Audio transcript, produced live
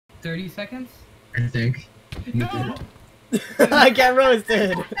30 seconds? I think. No! I get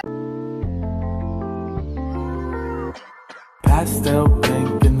roasted. Pastel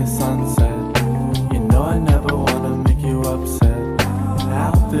pink in the sunset. You know I never wanna make you upset.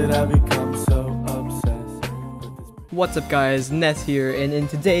 How did I become so obsessed with this? What's up guys, Ness here, and in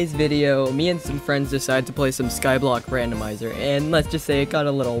today's video, me and some friends decided to play some skyblock randomizer, and let's just say it got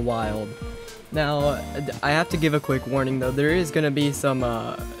a little wild. Now, I have to give a quick warning though, there is gonna be some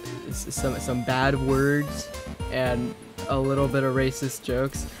bad words and a little bit of racist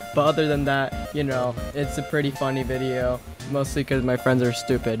jokes, but other than that, you know, it's a pretty funny video, mostly because my friends are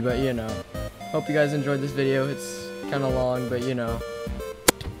stupid, but you know. Hope you guys enjoyed this video. It's kind of long, but you know.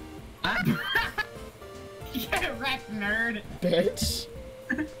 Get wrecked, nerd! Bitch.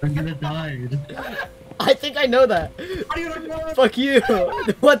 I'm gonna die. I think I know that. How do you know? Fuck you.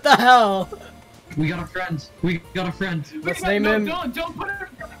 What the hell? We got a friend. We got a friend. Let's Wait, name no, him. Don't put him.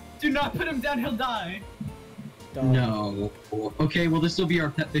 Do not put him down. He'll die. No. Okay, well this will be our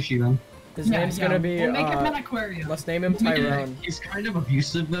pet fishy then. His name's gonna be. We'll make him an aquarium. Let's name him Tyrone. He's kind of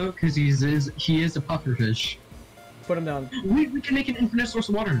abusive though, because he is a pufferfish. Put him down. We can make an infinite source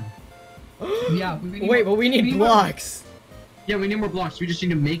of water. Yeah. Wait, but we need blocks. Yeah, we need more blocks. We just need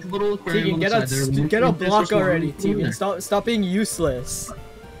to make a little aquarium. Teagan, get a block already. Teagan, stop being useless.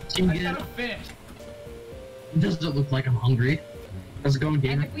 Teagan, I got a fish. does it look like I'm hungry? How's it going, And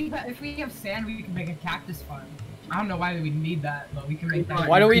gamer? if we have sand, we can make a cactus farm. I don't know why we need that, but we can make that.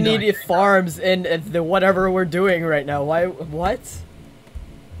 Why do we need farms in the whatever we're doing right now? Why? What?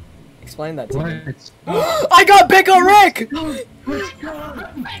 Explain that to me. What? I got Pickle Rick! Let's go!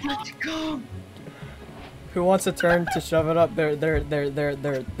 Let's go! Who wants a turn to shove it up their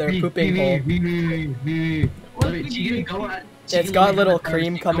pooping hole? Let me go at. It's got little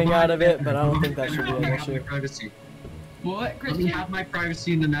cream coming out of it, but I don't think that should be an issue. Privacy. What, Let me Christian? have my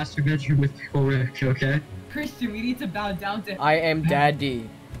privacy in the master bedroom with Pickle Rick, okay? Christian, we need to bow down to. I am Daddy.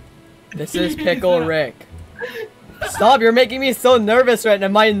 This is Pickle Rick. Stop! You're making me so nervous right now.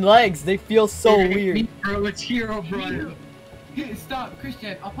 My legs, they feel so weird. Bro, it's Hero Brian. Stop,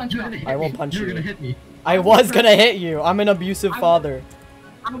 Christian. I'll punch you off. I will punch You're you. gonna hit me. I was gonna hit you. I'm an abusive father.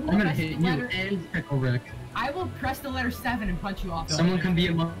 I'm gonna hit you and Pickle Rick. I will press the letter 7 and punch you off. Someone can be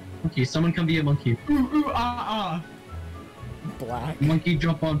a monkey. Someone can be a monkey. Black. Monkey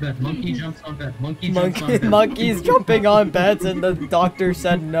jump on bed. Monkey jumps on bed. Monkey jumps on bed. Monkeys jumping on beds, and the doctor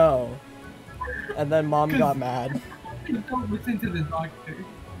said no. And then mom got mad. Don't listen to the doctor.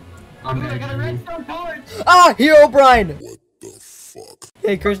 I'm I got a redstone torch. Ah, Hero Brian. What the fuck?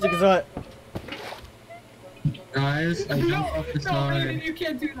 Hey, Christian, guess what? Guys, I jumped off the No, side. Aiden, you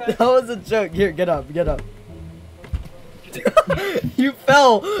can't do that. That was a joke. Here, get up, get up. You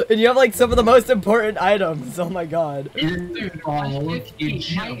fell, and you have like some of the most important items. Oh my god. Dude,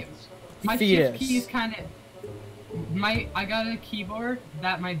 my shift key is kind of. I got a keyboard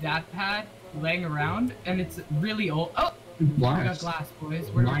that my dad had laying around, and it's really old. Oh, I got glass, boys.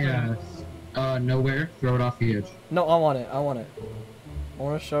 Where do we go? Nowhere. Throw it off the edge. No, I want it. I want it. I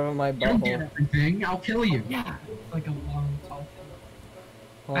want to shove it in my You don't get butthole. everything. I'll kill you. Yeah, it's like a long, tall thing.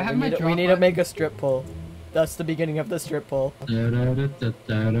 Hold I on, have my we drop need to make a strip pole. That's the beginning of the strip pole. What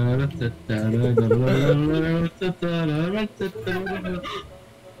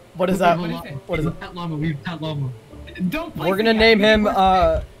is that? What is it? Pet llama. We have pet llama. Don't. We're gonna name him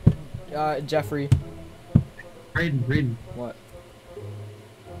Jeffrey. Raiden. What?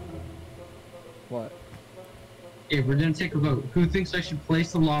 What? Okay, we're gonna take a vote. Who thinks I should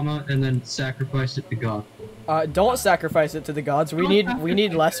place the llama and then sacrifice it to God? Don't sacrifice it to the gods. We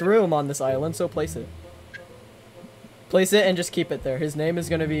need less room on this island, so place it. Place it and just keep it there. His name is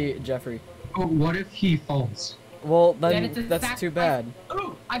gonna be Jeffrey. Oh, what if he falls? Well, Then then that's too bad.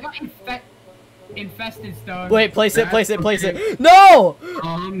 Ooh, I got infested stone. Wait, place it. Okay. No! There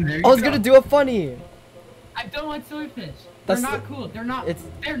I you was go. gonna do a funny. I don't want silverfish. That's They're not cool. They're not.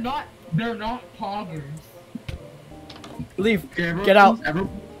 They're not poggers. Leave. Okay, everyone, Get out. everyone,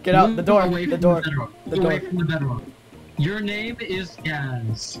 Get out. The door. away The from door. bedrock. The Away door. from the bedrock. Your name is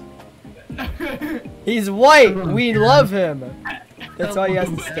Gaz. He's white. We love him. That's why he has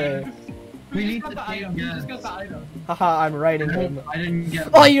to stay. We need Just to got the take item. You just Gaz. got the item. Haha, I'm writing him. I didn't get.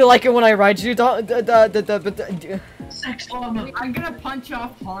 Oh, you like it when I write you? Sex llama. I'm gonna punch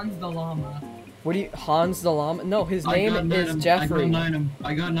off Hans the llama. What do you, Hans the llama? No, his I got name an is item. Jeffrey.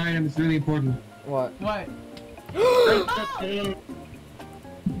 I got an item. It's really important. What? What?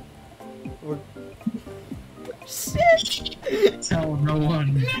 Shit! Tell no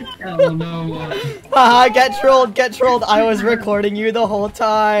one. Tell no one. Haha, get trolled, get trolled. I was recording you the whole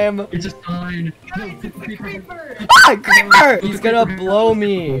time. It's a sign. Guys, it's a creeper! Ah, creeper! He's gonna blow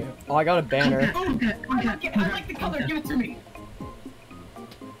me. Oh, I got a banner. I like the color, give it to me!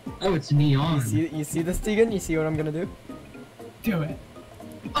 Oh, it's neon. You see this, Teagan? You see what I'm gonna do? Do it.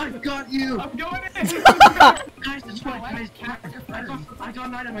 I got you! I'm doing it! Guys, it's fine, guys. I got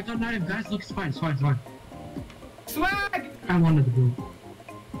an item, guys, look, it's fine. Swag! I wanted the blue.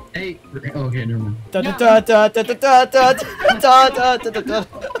 Hey, okay, never mind. Da da da da da da da da da da da da.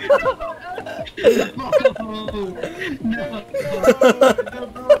 No.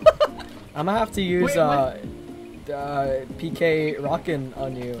 I'm gonna have to use PK rockin'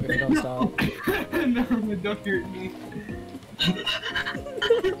 on you if you don't stop. No, don't hurt me.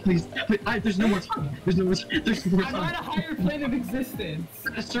 Please, there's no more time. There's no more time. I'm on a higher plane of existence.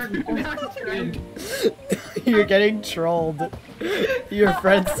 At a certain point. You're getting trolled. Your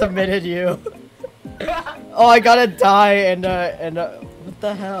friend submitted you. Oh, I gotta die and what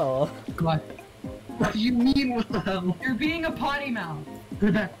the hell? What? What do you mean, what the hell? You're being a potty mouth. Put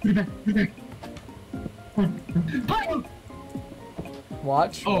it back. Potty!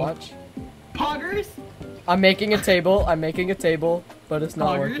 Watch. Poggers? I'm making a table, but it's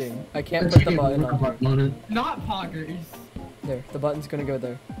not Poggers? working. I can't put the button on here. Not poggers. There, the button's gonna go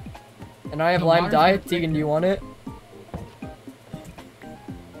there. And I have The lime water's dye. gonna break Teagan, do you want it?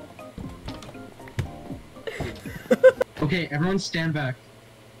 Okay, everyone stand back.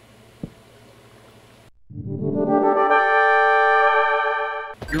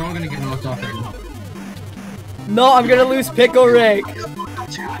 You're all gonna get knocked off right now. No, I'm gonna lose Pickle Rick.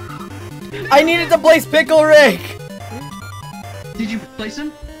 I needed to place Pickle Rick. Did you place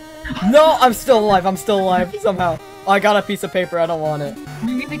him? No, I'm still alive somehow. Oh, I got a piece of paper. I don't want it.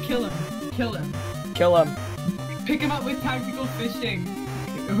 We need to kill him. Kill him. Kill him. Pick him up with tactical fishing.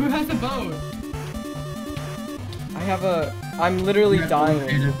 Who has a boat? I'm literally You have dying.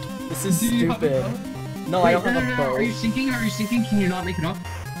 to- This is Do you have a stupid. boat? No, I don't have a boat. Are you sinking? Can you not make it up?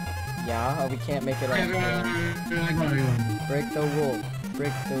 Yeah, we can't make it I up. got it. Break the wool.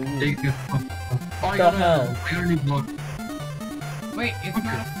 Break the wool. Take it. Oh, I The got hell? I got a new block. Wait, it's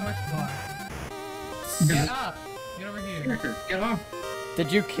not a source block. Get up. Get over here. Get off.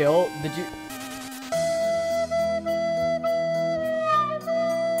 Did you?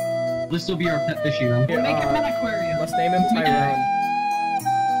 This will be our pet fishy room. Here, We'll make him an aquarium. let's name him Tyrone.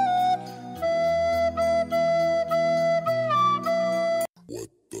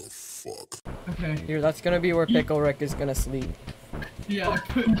 Okay. Here, that's gonna be where Pickle Rick is gonna sleep. Yeah,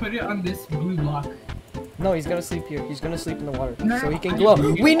 put it on this blue block. No, he's gonna sleep here. He's gonna sleep in the water, No, so he can I glow.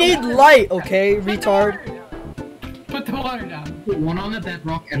 didn't- We need light, okay, retard? Put the water down. Put one on the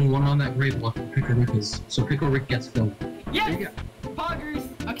bedrock and one on that gray block. Pickle Rick is. So Pickle Rick gets filled. Yes! Poggers!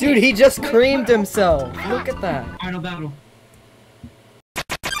 Okay. Dude, he just Wait, creamed wait. himself. Look at that. Final battle.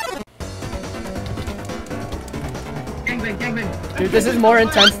 Gangbang. Dude, this is more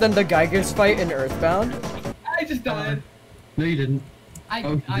intense than the Geiger's fight in Earthbound. I just died. No, you didn't. I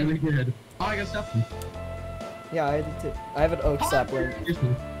Really good. Oh, I got stuff. Yeah, I did too. I have an oak sapling. Here's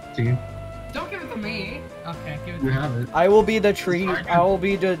one. Teagan. Don't give it to me. Okay, give it to You me. have it. I will be the tree. I will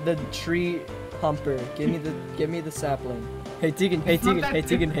be the tree humper. Give me the sapling. Hey Teagan. Hey It's not Teagan. that Hey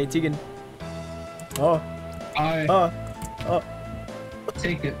Teagan. Hey Teagan. Oh. Oh.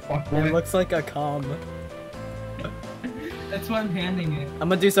 Take it, fuck It boy. looks like a comb. That's why I'm handing it. I'm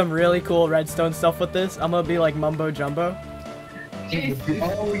gonna do some really cool redstone stuff with this. I'm gonna be like mumbo jumbo. Oh, you're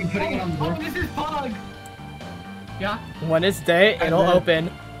putting it on the board? This is Pog! Yeah? When it's day, it'll will. open.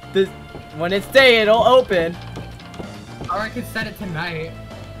 When it's day, it'll open. Or I could set it tonight.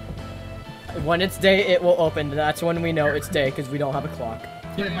 When it's day, it will open. That's when we know it's day, because we don't have a clock.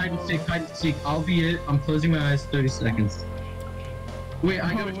 Play hide and seek. I'll be it. I'm closing my eyes 30 seconds. Wait,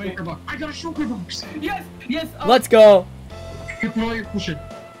 I got a shulker box. I got a shulker box! Yes! Yes! Oh. Let's go! Get all your bullshit.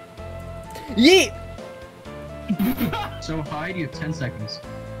 Yeet! So hide, you have 10 seconds.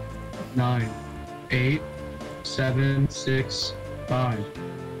 9, 8, 7, 6, 5.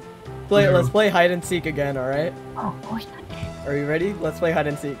 Let's play hide and seek again, alright? Oh, gosh. Are you ready? Let's play hide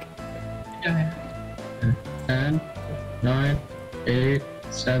and seek. Yeah. 10, 9, 8,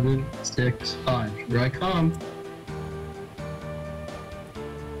 7, 6, 5. Here I come.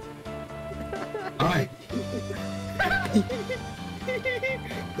 Hi.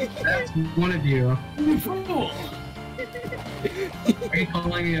 That's one of you. You fool! Are you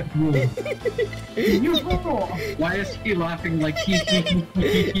calling me a fool? You fool! Why is he laughing like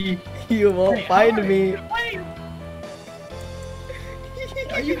he? You won't Wait, find how me. Wait!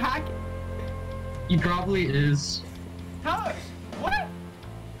 Are you hacking? He probably is. How? What?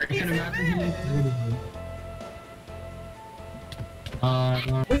 I can imagine he is.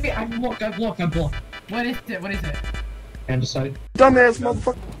 Wait, I'm blocked. What is it? What is it? Andesite. Dumbass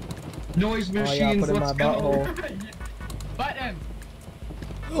motherfucker. Noise machines, put it in let's my go. Button.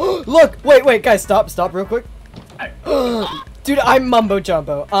 Look! Wait, guys, stop real quick. Dude, I'm mumbo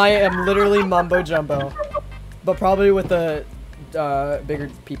jumbo. I am literally mumbo jumbo, but probably with a bigger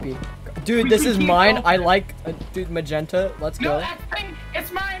PP. Dude, this is mine. I like, dude, magenta. Let's go. No, that's pink.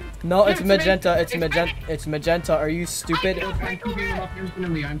 It's mine. No, it's Give it to magenta. me. It's magenta. It's magenta. Are you stupid? I'm keeping them up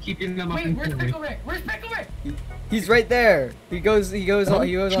infinitely. I'm keeping them up Wait, where's infinitely. Pickle Rick? Where's Pickle Rick? He's right there. He goes on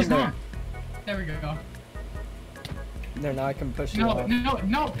there. There we go. There, now I can push you off.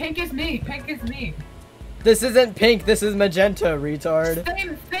 No, pink is me. Pink is me. This isn't pink. This is magenta, retard.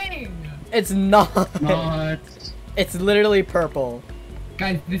 Same thing. It's not. Not. It's literally purple.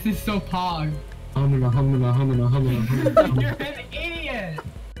 Guys, this is so pog. Humana. You're an idiot.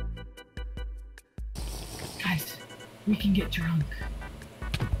 Guys, we can get drunk.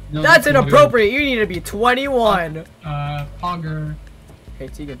 No, That's inappropriate. You need to be 21. Pogger. Hey,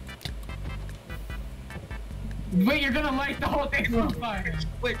 Teagan. Wait, you're gonna light the whole thing on fire.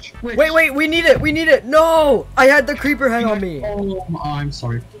 Which? Wait, we need it. No! I had the creeper head on me. Oh, I'm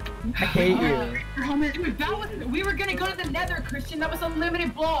sorry. I hate you. Dude, that was, we were gonna go to the nether, Christian. That was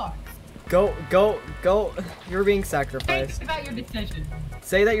unlimited blocks. Go. You're being sacrificed. Think about your decision.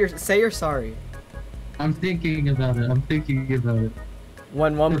 Say you're sorry. I'm thinking about it.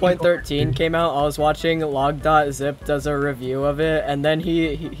 When 1.13 came out, I was watching log.zip does a review of it, and then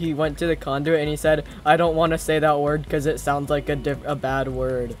he went to the conduit and he said, I don't want to say that word because it sounds like a bad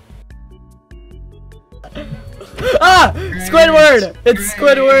word. Ah! Squidward! It's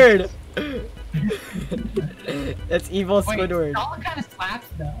Squidward! It's evil Squidward. Wait, Stalin kind of slaps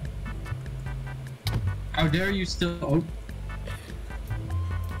though. How dare you still? Oh.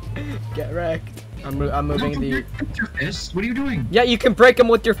 Get wrecked. I'm moving the. Your fist? What are you doing? Yeah, you can break them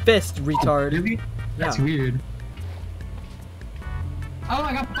with your fist, retard. Really? That's Yeah. weird. Oh,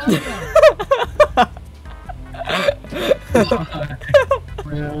 I got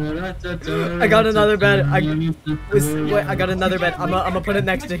I got another bed. Wait, I got another bed. I'm gonna put it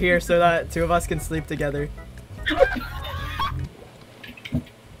next to here so that two of us can sleep together.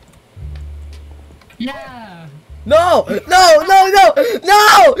 Yeah. No!